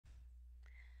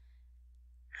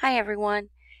Hi everyone.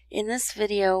 In this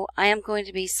video I am going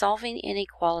to be solving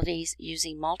inequalities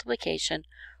using multiplication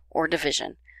or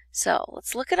division. So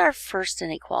let's look at our first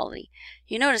inequality.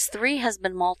 You notice 3 has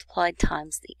been multiplied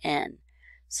times the n.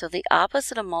 So the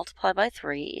opposite of multiply by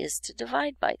 3 is to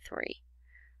divide by 3.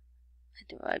 I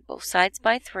divide both sides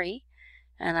by 3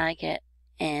 and I get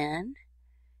n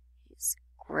is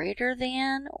greater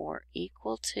than or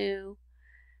equal to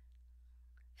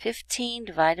 15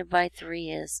 divided by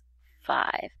 3 is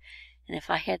 5. And if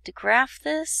I had to graph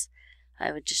this,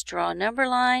 I would just draw a number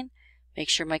line, make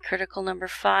sure my critical number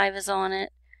 5 is on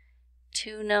it,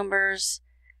 2 numbers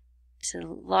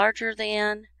to larger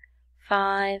than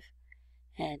 5,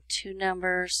 and 2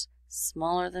 numbers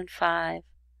smaller than 5.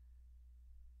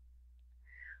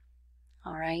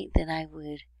 Alright, then I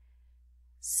would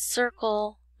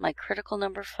circle my critical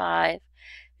number 5.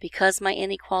 Because my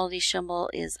inequality symbol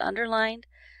is underlined,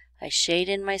 I shade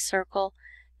in my circle.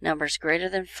 Numbers greater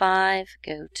than 5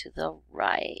 go to the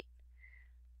right.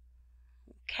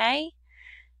 Okay?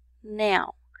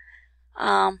 Now,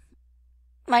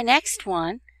 my next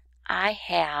one, I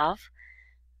have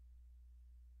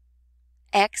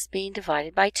x being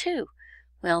divided by 2.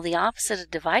 Well, the opposite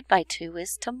of divide by 2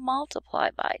 is to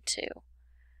multiply by 2.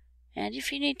 And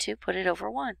if you need to, put it over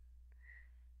 1.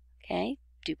 Okay?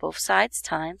 Do both sides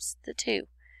times the 2.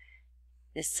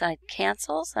 This side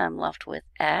cancels. I'm left with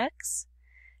x.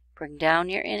 Bring down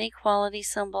your inequality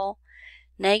symbol.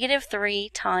 Negative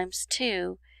 3 times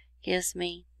 2 gives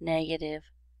me negative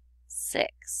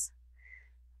 6.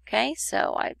 Okay,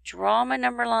 so I draw my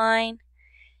number line.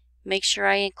 Make sure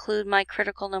I include my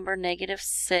critical number, negative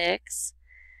 6.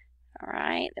 All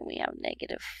right, then we have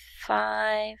negative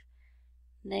 5,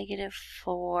 negative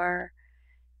 4,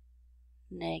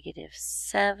 negative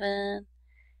 7,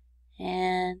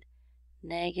 and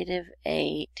negative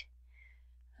 8.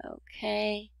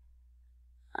 Okay,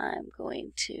 I'm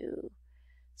going to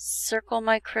circle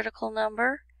my critical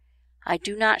number. I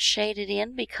do not shade it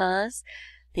in because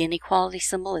the inequality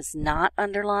symbol is not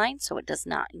underlined, so it does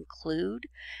not include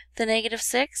the negative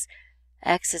 6.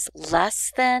 X is less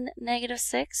than negative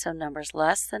 6, so numbers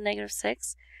less than negative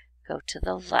 6 go to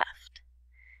the left.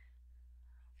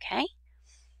 Okay,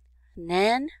 and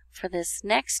then for this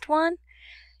next one,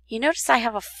 you notice I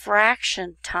have a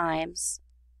fraction times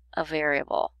a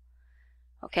variable.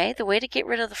 Okay, the way to get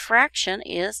rid of the fraction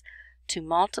is to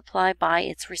multiply by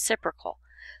its reciprocal.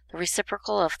 The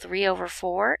reciprocal of 3 over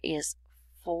 4 is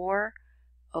 4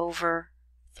 over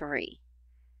 3.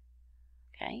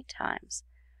 Okay, times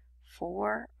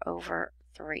 4 over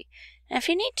 3. And if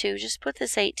you need to, just put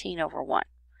this 18 over 1.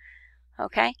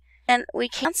 Okay, and we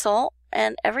cancel,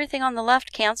 and everything on the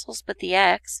left cancels but the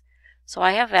x. So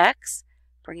I have x.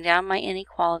 Bring down my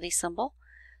inequality symbol.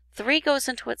 3 goes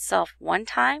into itself 1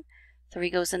 time. 3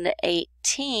 goes into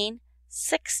 18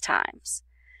 6 times.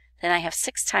 Then I have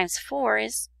 6 times 4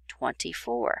 is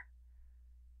 24.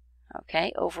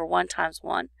 Okay, over 1 times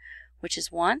 1, which is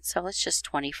 1, so it's just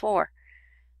 24.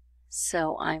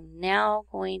 So I'm now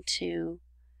going to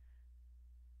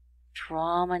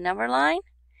draw my number line,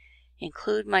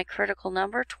 include my critical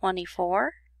number,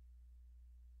 24,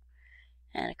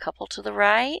 and a couple to the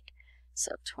right.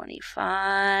 So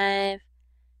 25,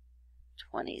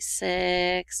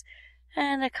 26,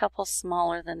 and a couple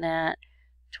smaller than that,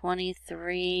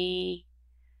 23,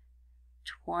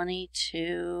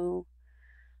 22.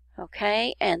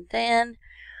 Okay, and then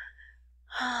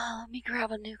let me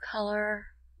grab a new color.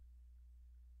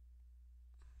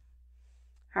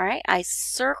 All right, I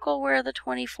circle where the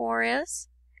 24 is.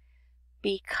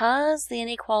 Because the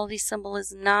inequality symbol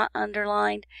is not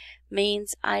underlined,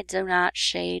 means I do not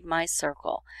shade my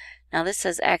circle. Now this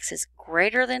says x is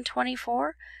greater than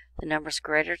 24. The numbers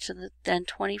greater than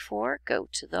 24 go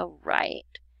to the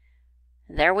right.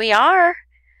 There we are.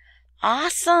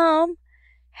 Awesome.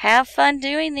 Have fun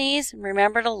doing these.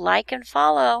 Remember to like and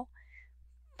follow.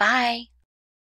 Bye.